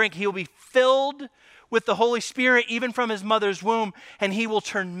strong drink. He will be filled with the Holy Spirit, even from his mother's womb, and he will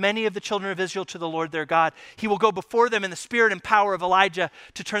turn many of the children of Israel to the Lord their God. He will go before them in the spirit and power of Elijah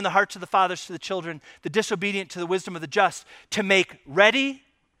to turn the hearts of the fathers to the children, the disobedient to the wisdom of the just, to make ready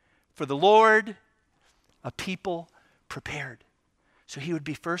for the Lord a people prepared. So he would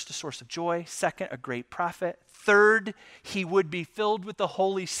be first a source of joy, second a great prophet, third he would be filled with the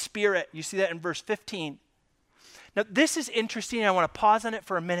Holy Spirit. You see that in verse 15. Now this is interesting. I want to pause on it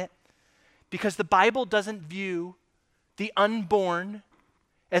for a minute because the Bible doesn't view the unborn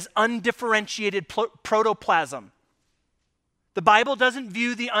as undifferentiated protoplasm. The Bible doesn't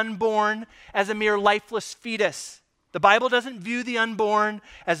view the unborn as a mere lifeless fetus. The Bible doesn't view the unborn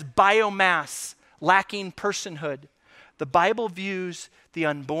as biomass lacking personhood. The Bible views the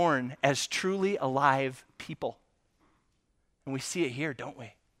unborn as truly alive people. And we see it here, don't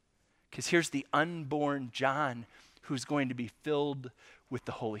we? Because here's the unborn John who's going to be filled with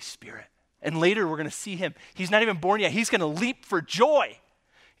the Holy Spirit. And later we're going to see him. He's not even born yet. He's going to leap for joy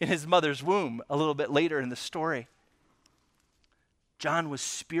in his mother's womb a little bit later in the story. John was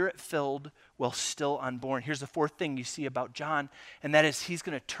spirit-filled while still unborn. Here's the fourth thing you see about John, and that is he's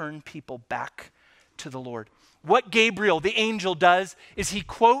going to turn people back to the Lord. What Gabriel, the angel, does is he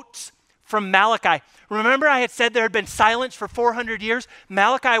quotes from Malachi. Remember I had said there had been silence for 400 years?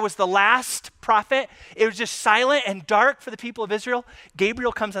 Malachi was the last prophet. It was just silent and dark for the people of Israel.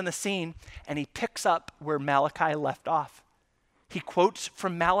 Gabriel comes on the scene and he picks up where Malachi left off. He quotes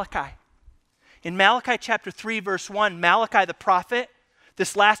from Malachi. In Malachi chapter 3, verse 1, Malachi the prophet,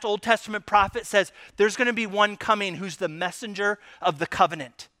 this last Old Testament prophet, says there's going to be one coming who's the messenger of the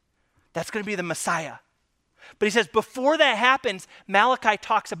covenant. That's going to be the Messiah. But he says before that happens, Malachi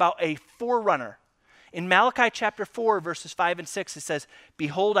talks about a forerunner. In Malachi chapter 4, verses 5 and 6, it says,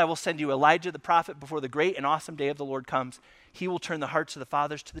 "Behold, I will send you Elijah the prophet before the great and awesome day of the Lord comes. He will turn the hearts of the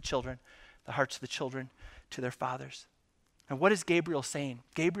fathers to the children, the hearts of the children to their fathers." And what is Gabriel saying?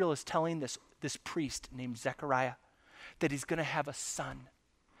 Gabriel is telling this priest named Zechariah that he's going to have a son.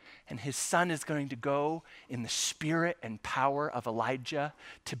 And his son is going to go in the spirit and power of Elijah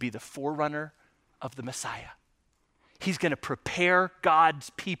to be the forerunner of the Messiah. He's going to prepare God's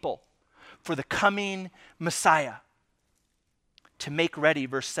people for the coming Messiah to make ready,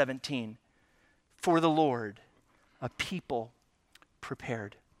 verse 17, for the Lord, a people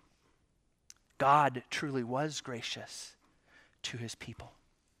prepared. God truly was gracious to his people.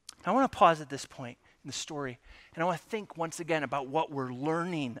 I want to pause at this point in the story, and I want to think once again about what we're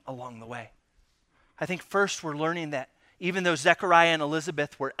learning along the way. I think first we're learning that even though Zechariah and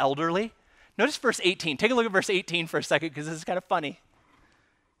Elizabeth were elderly, notice verse 18. Take a look at verse 18 for a second because this is kind of funny.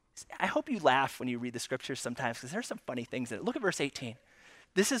 I hope you laugh when you read the scriptures sometimes because there's some funny things in it. Look at verse 18.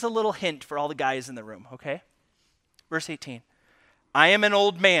 This is a little hint for all the guys in the room, okay? Verse 18. "I am an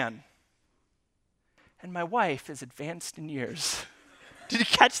old man, and my wife is advanced in years." Did you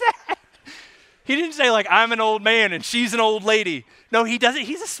catch that? He didn't say like, I'm an old man and she's an old lady. No, he doesn't.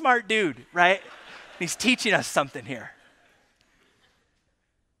 He's a smart dude, right? He's teaching us something here.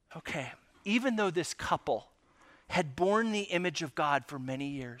 Okay, even though this couple had borne the image of God for many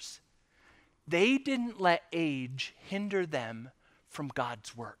years, they didn't let age hinder them from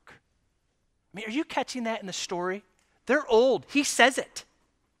God's work. I mean, are you catching that in the story? They're old. He says it.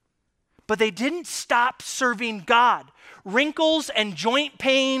 But they didn't stop serving God. Wrinkles and joint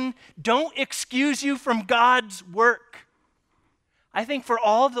pain don't excuse you from God's work. I think for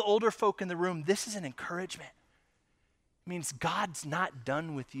all of the older folk in the room, this is an encouragement. It means God's not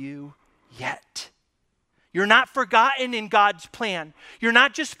done with you yet. You're not forgotten in God's plan. You're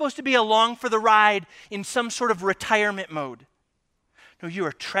not just supposed to be along for the ride in some sort of retirement mode. No, you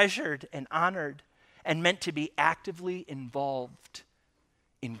are treasured and honored and meant to be actively involved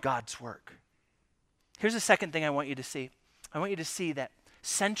in God's work. Here's the second thing I want you to see. I want you to see that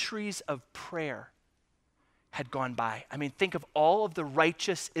centuries of prayer had gone by. I mean, think of all of the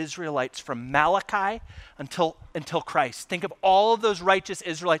righteous Israelites from Malachi until Christ. Think of all of those righteous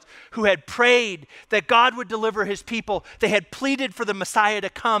Israelites who had prayed that God would deliver his people. They had pleaded for the Messiah to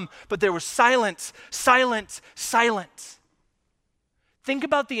come, but there was silence, silence, silence. Think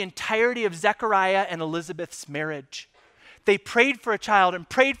about the entirety of Zechariah and Elizabeth's marriage. They prayed for a child and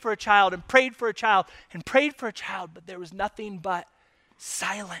prayed for a child and prayed for a child and prayed for a child, but there was nothing but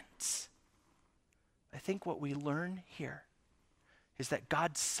silence. I think what we learn here is that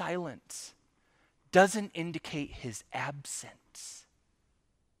God's silence doesn't indicate his absence.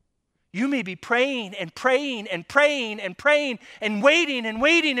 You may be praying and praying and praying and praying and waiting and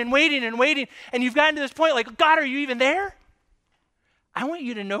waiting and waiting and waiting, and you've gotten to this point like, God, are you even there? I want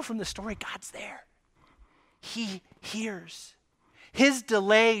you to know from the story, God's there. He hears. His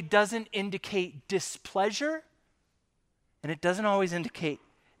delay doesn't indicate displeasure, and it doesn't always indicate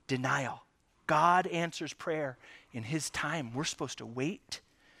denial. God answers prayer in his time. We're supposed to wait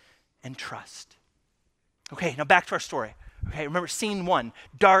and trust. Okay, now back to our story. Okay, remember scene 1,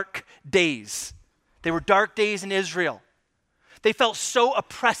 dark days. They were dark days in Israel. They felt so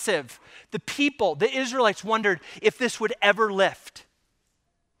oppressive. The people, the Israelites, wondered if this would ever lift.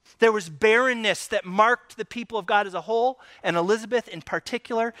 There was barrenness that marked the people of God as a whole, and Elizabeth in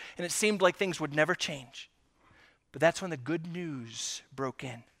particular, and it seemed like things would never change. But that's when the good news broke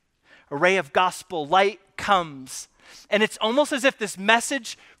in. A ray of gospel light comes, and it's almost as if this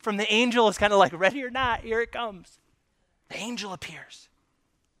message from the angel is kind of like, ready or not, here it comes. The angel appears.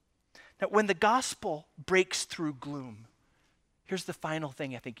 Now, when the gospel breaks through gloom, here's the final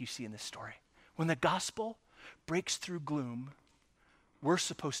thing I think you see in this story. When the gospel breaks through gloom, we're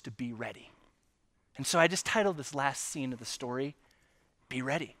supposed to be ready. And so I just titled this last scene of the story, Be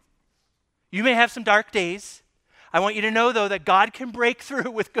Ready. You may have some dark days. I want you to know, though, that God can break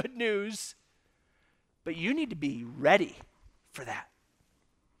through with good news, but you need to be ready for that.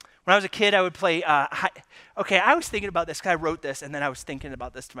 When I was a kid, I would play, I was thinking about this because I wrote this, and then I was thinking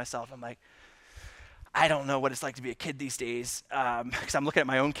about this to myself. I'm like, I don't know what it's like to be a kid these days, because I'm looking at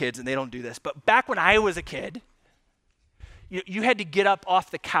my own kids, and they don't do this. But back when I was a kid, you had to get up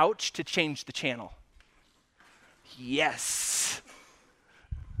off the couch to change the channel. Yes.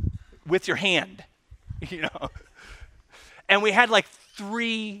 With your hand, And we had like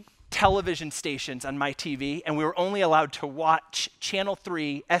 3 television stations on my TV, and we were only allowed to watch Channel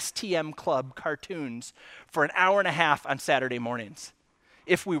 3 STM Club cartoons for an hour and a half on Saturday mornings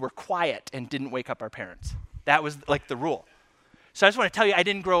if we were quiet and didn't wake up our parents. That was like the rule. So I just want to tell you, I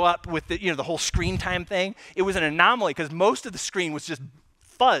didn't grow up with the whole screen time thing. It was an anomaly because most of the screen was just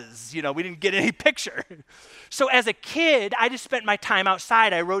fuzz. We didn't get any picture. So as a kid, I just spent my time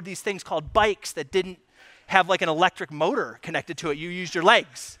outside. I rode these things called bikes that didn't have like an electric motor connected to it. You used your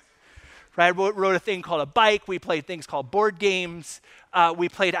legs. Right? I rode a thing called a bike. We played things called board games. We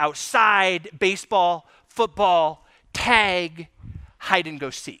played outside, baseball, football, tag, hide and go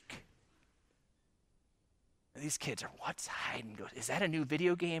seek. These kids are, what's hide and go? Is that a new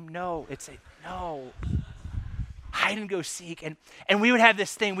video game? No, no. Hide and go seek. And we would have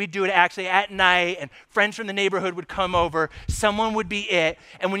this thing, we'd do it actually at night, and friends from the neighborhood would come over. Someone would be it.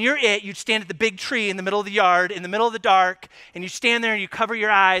 And when you're it, you'd stand at the big tree in the middle of the yard, in the middle of the dark, and you stand there and you cover your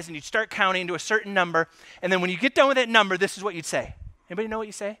eyes and you'd start counting to a certain number. And then when you get done with that number, this is what you'd say. Anybody know what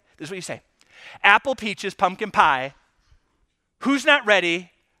you say? This is what you say. Apple, peaches, pumpkin pie. Who's not ready?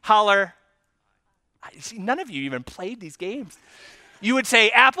 Holler. See, none of you even played these games. You would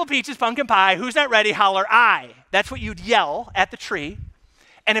say, apple, peaches, pumpkin pie, who's not ready, holler, I. That's what you'd yell at the tree.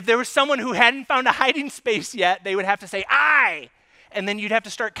 And if there was someone who hadn't found a hiding space yet, they would have to say, I. and then you'd have to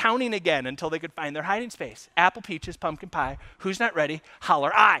start counting again until they could find their hiding space. Apple, peaches, pumpkin pie. Who's not ready?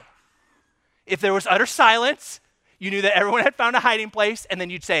 Holler I. If there was utter silence, you knew that everyone had found a hiding place, and then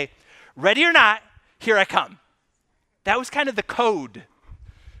you'd say, ready or not, here I come. That was kind of the code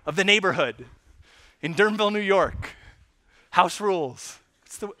of the neighborhood in Durnville, New York. House rules.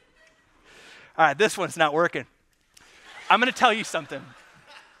 All right, this one's not working. I'm going to tell you something.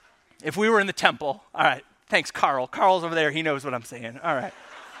 If we were in the temple, all right, thanks, Carl. Carl's over there. He knows what I'm saying. All right.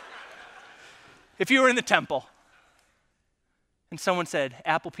 If you were in the temple and someone said,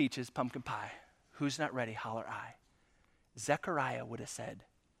 apple, peaches, pumpkin pie, who's not ready? Holler I. Zechariah would have said,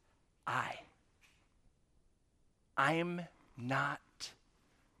 I'm not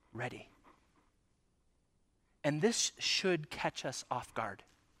ready. And this should catch us off guard.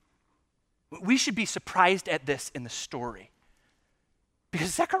 We should be surprised at this in the story.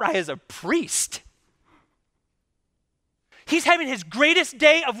 Because Zechariah is a priest. He's having his greatest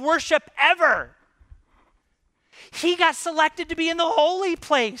day of worship ever. He got selected to be in the holy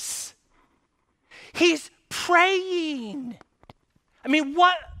place. He's praying. I mean,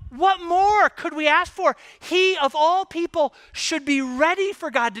 what more could we ask for? He, of all people, should be ready for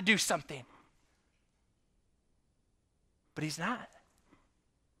God to do something. But he's not.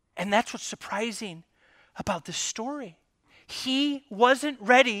 And that's what's surprising about this story. He wasn't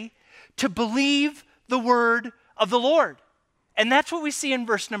ready to believe the word of the Lord. And that's what we see in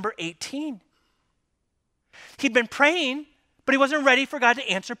verse number 18. He'd been praying, but he wasn't ready for God to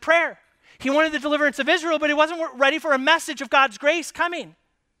answer prayer. He wanted the deliverance of Israel, but he wasn't ready for a message of God's grace coming.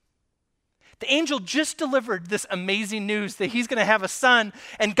 The angel just delivered this amazing news that he's going to have a son,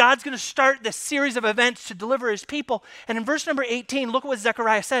 and God's going to start this series of events to deliver his people. And in verse number 18, look at what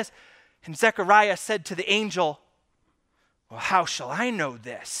Zechariah says. And Zechariah said to the angel, well, how shall I know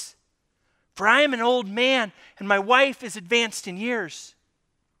this? For I am an old man, and my wife is advanced in years.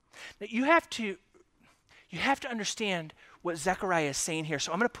 Now, you have to understand what Zechariah is saying here,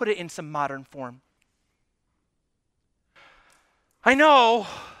 so I'm going to put it in some modern form. I know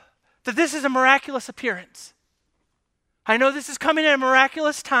that this is a miraculous appearance. I know this is coming at a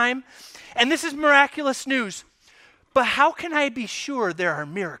miraculous time, and this is miraculous news. But how can I be sure there are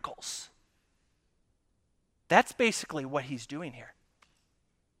miracles? That's basically what he's doing here.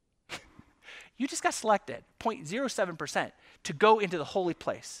 You just got selected, 0.07%, to go into the holy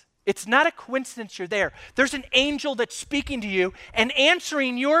place. It's not a coincidence you're there. There's an angel that's speaking to you and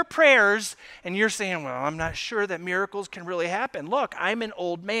answering your prayers, and you're saying, well, I'm not sure that miracles can really happen. Look, I'm an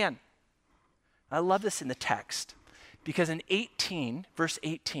old man. I love this in the text because in verse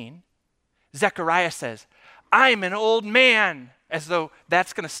 18, Zechariah says, I'm an old man, as though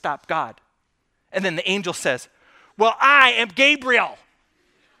that's going to stop God. And then the angel says, well, I am Gabriel.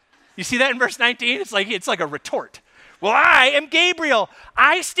 You see that in verse 19? It's like a retort. Well, I am Gabriel.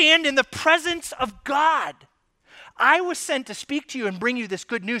 I stand in the presence of God. I was sent to speak to you and bring you this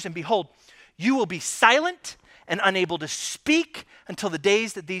good news. And behold, you will be silent and unable to speak until the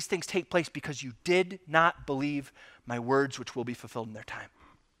days that these things take place because you did not believe my words, which will be fulfilled in their time.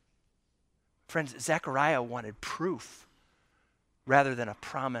 Friends, Zechariah wanted proof rather than a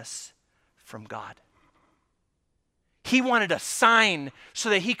promise from God. He wanted a sign so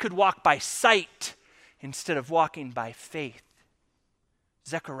that he could walk by sight instead of walking by faith.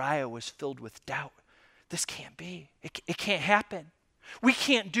 Zechariah was filled with doubt. This can't be. It can't happen. We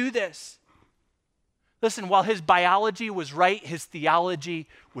can't do this. Listen, while his biology was right, his theology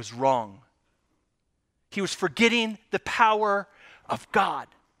was wrong. He was forgetting the power of God.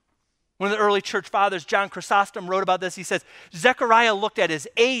 One of the early church fathers, John Chrysostom, wrote about this. He says, Zechariah looked at his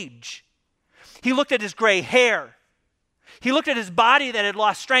age. He looked at his gray hair. He looked at his body that had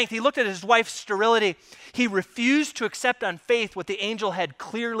lost strength. He looked at his wife's sterility. He refused to accept on faith what the angel had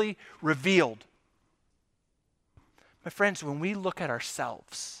clearly revealed. My friends, when we look at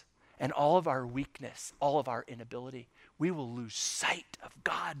ourselves and all of our weakness, all of our inability, we will lose sight of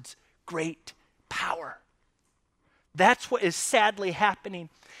God's great power. That's what is sadly happening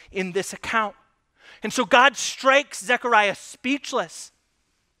in this account. And so God strikes Zechariah speechless.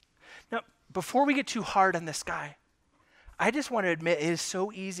 Now, before we get too hard on this guy, I just want to admit it is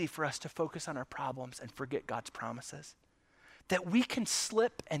so easy for us to focus on our problems and forget God's promises. That we can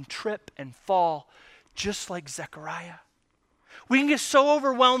slip and trip and fall just like Zechariah. We can get so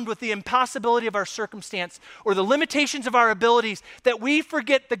overwhelmed with the impossibility of our circumstance or the limitations of our abilities that we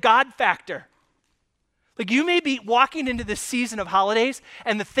forget the God factor. Like you may be walking into this season of holidays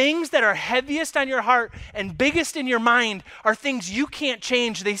and the things that are heaviest on your heart and biggest in your mind are things you can't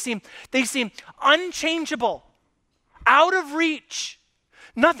change. They seem unchangeable, out of reach.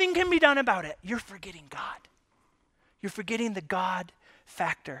 Nothing can be done about it. You're forgetting God. You're forgetting the God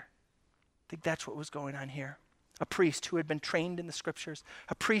factor. I think that's what was going on here. A priest who had been trained in the scriptures,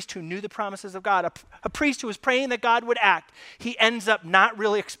 a priest who knew the promises of God, a priest who was praying that God would act. He ends up not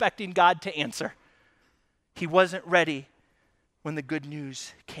really expecting God to answer. He wasn't ready when the good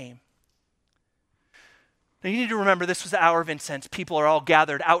news came. Now you need to remember this was the hour of incense. People are all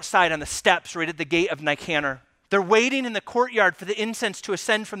gathered outside on the steps right at the gate of Nicanor. They're waiting in the courtyard for the incense to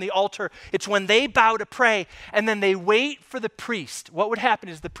ascend from the altar. It's when they bow to pray, and then they wait for the priest. What would happen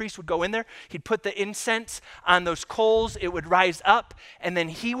is the priest would go in there, he'd put the incense on those coals, it would rise up, and then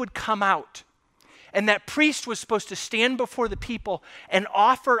he would come out. And that priest was supposed to stand before the people and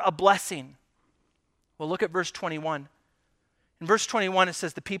offer a blessing. Well, look at verse 21. In verse 21, it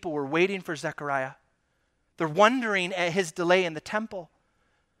says the people were waiting for Zechariah. They're wondering at his delay in the temple.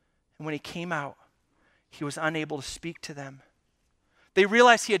 And when he came out, he was unable to speak to them. They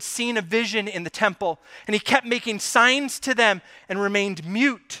realized he had seen a vision in the temple, and he kept making signs to them and remained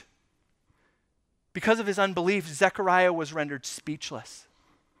mute. Because of his unbelief, Zechariah was rendered speechless,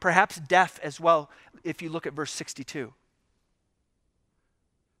 perhaps deaf as well, if you look at verse 62.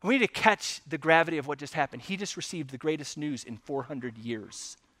 We need to catch the gravity of what just happened. He just received the greatest news in 400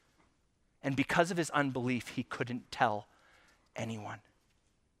 years. And because of his unbelief, he couldn't tell anyone.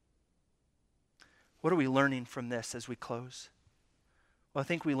 What are we learning from this as we close? Well, I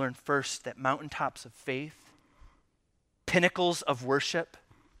think we learn first that mountaintops of faith, pinnacles of worship,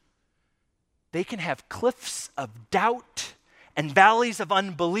 they can have cliffs of doubt and valleys of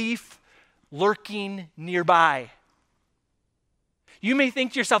unbelief lurking nearby. You may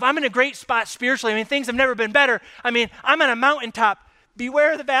think to yourself, I'm in a great spot spiritually. Things have never been better. I'm on a mountaintop.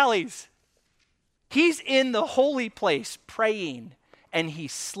 Beware the valleys. He's in the holy place praying, and he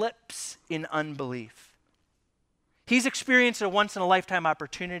slips in unbelief. He's experienced a once-in-a-lifetime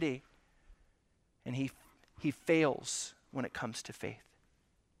opportunity, and he fails when it comes to faith.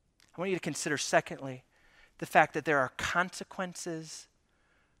 I want you to consider, secondly, the fact that there are consequences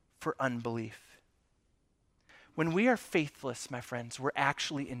for unbelief. When we are faithless, my friends, we're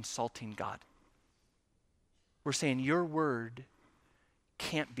actually insulting God. We're saying your word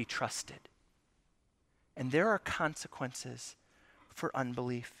can't be trusted. And there are consequences for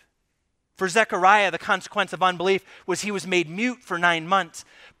unbelief. For Zechariah, the consequence of unbelief was he was made mute for 9 months.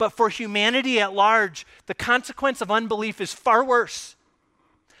 But for humanity at large, the consequence of unbelief is far worse.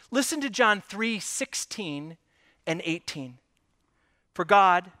 Listen to John 3:16 and 18. For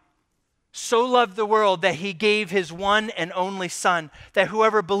God so loved the world that he gave his one and only Son, that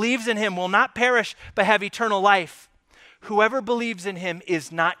whoever believes in him will not perish but have eternal life. Whoever believes in him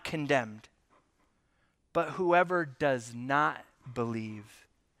is not condemned. But whoever does not believe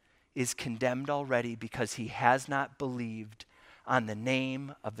is condemned already because he has not believed on the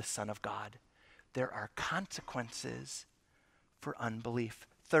name of the Son of God. There are consequences for unbelief.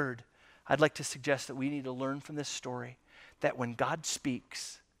 Third, I'd like to suggest that we need to learn from this story that when God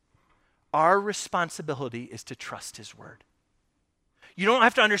speaks, our responsibility is to trust his word. You don't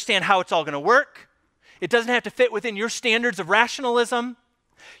have to understand how it's all going to work. It doesn't have to fit within your standards of rationalism.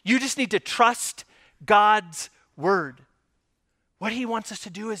 You just need to trust God's word. What he wants us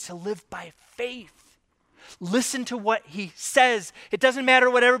to do is to live by faith. Listen to what he says. It doesn't matter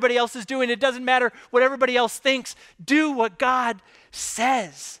what everybody else is doing. It doesn't matter what everybody else thinks. Do what God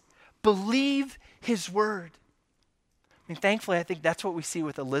says. Believe his word. Thankfully, I think that's what we see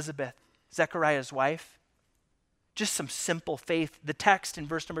with Elizabeth, Zechariah's wife. Just some simple faith. The text in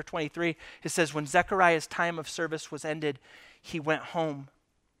verse number 23, it says, when Zechariah's time of service was ended, he went home.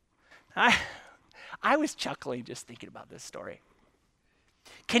 I was chuckling just thinking about this story.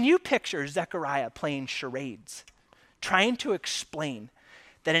 Can you picture Zechariah playing charades, trying to explain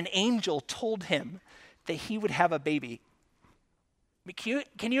that an angel told him that he would have a baby?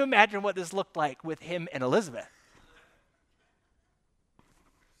 Can you imagine what this looked like with him and Elizabeth?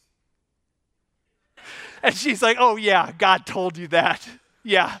 And she's like, oh yeah, God told you that.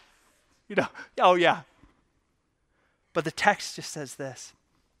 Yeah. Oh yeah. But the text just says this.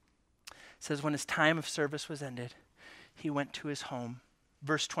 It says, when his time of service was ended, he went to his home.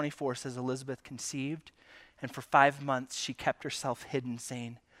 Verse 24 says, Elizabeth conceived, and for 5 months she kept herself hidden,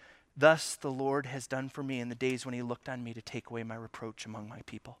 saying, thus the Lord has done for me in the days when he looked on me to take away my reproach among my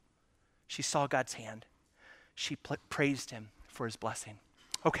people. She saw God's hand. She praised him for his blessing.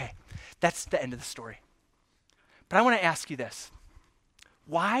 Okay, that's the end of the story. But I want to ask you this.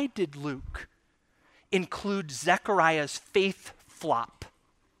 Why did Luke include Zechariah's faith flop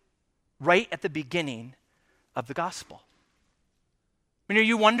right at the beginning of the gospel? I mean, are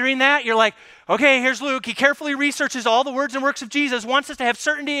you wondering that? You're like, okay, here's Luke. He carefully researches all the words and works of Jesus, wants us to have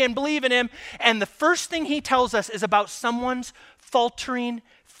certainty and believe in him. And the first thing he tells us is about someone's faltering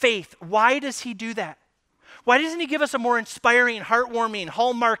faith. Why does he do that? Why doesn't he give us a more inspiring, heartwarming,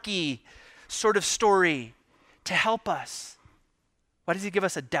 hallmarky sort of story to help us? Why does he give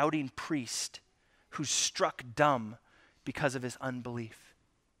us a doubting priest who's struck dumb because of his unbelief?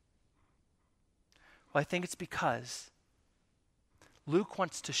 Well, I think it's because Luke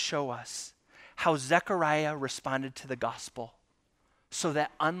wants to show us how Zechariah responded to the gospel so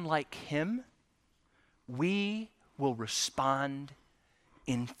that unlike him, we will respond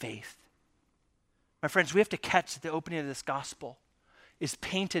in faith. My friends, we have to catch that the opening of this gospel is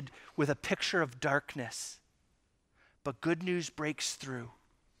painted with a picture of darkness, but good news breaks through,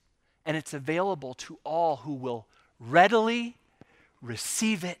 and it's available to all who will readily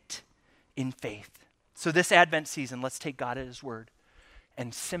receive it in faith. So this Advent season, let's take God at his word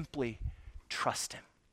and simply trust him.